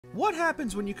What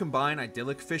happens when you combine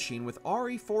idyllic fishing with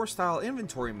RE4 style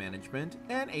inventory management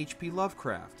and HP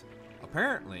Lovecraft?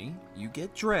 Apparently, you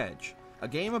get Dredge, a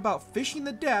game about fishing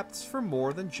the depths for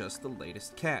more than just the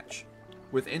latest catch.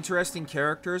 With interesting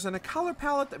characters and a color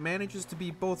palette that manages to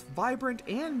be both vibrant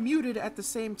and muted at the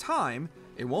same time,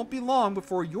 it won't be long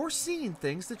before you're seeing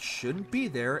things that shouldn't be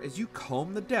there as you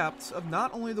comb the depths of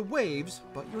not only the waves,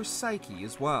 but your psyche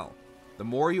as well. The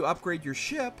more you upgrade your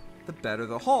ship, the better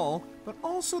the hull, but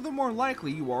also the more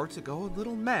likely you are to go a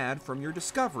little mad from your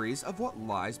discoveries of what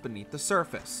lies beneath the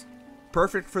surface.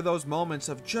 Perfect for those moments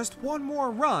of just one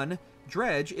more run,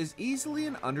 Dredge is easily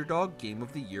an underdog Game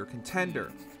of the Year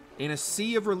contender. In a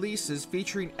sea of releases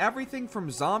featuring everything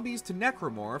from zombies to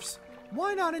necromorphs,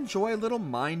 why not enjoy a little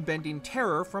mind-bending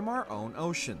terror from our own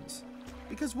oceans?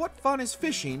 Because what fun is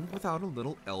fishing without a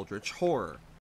little eldritch horror?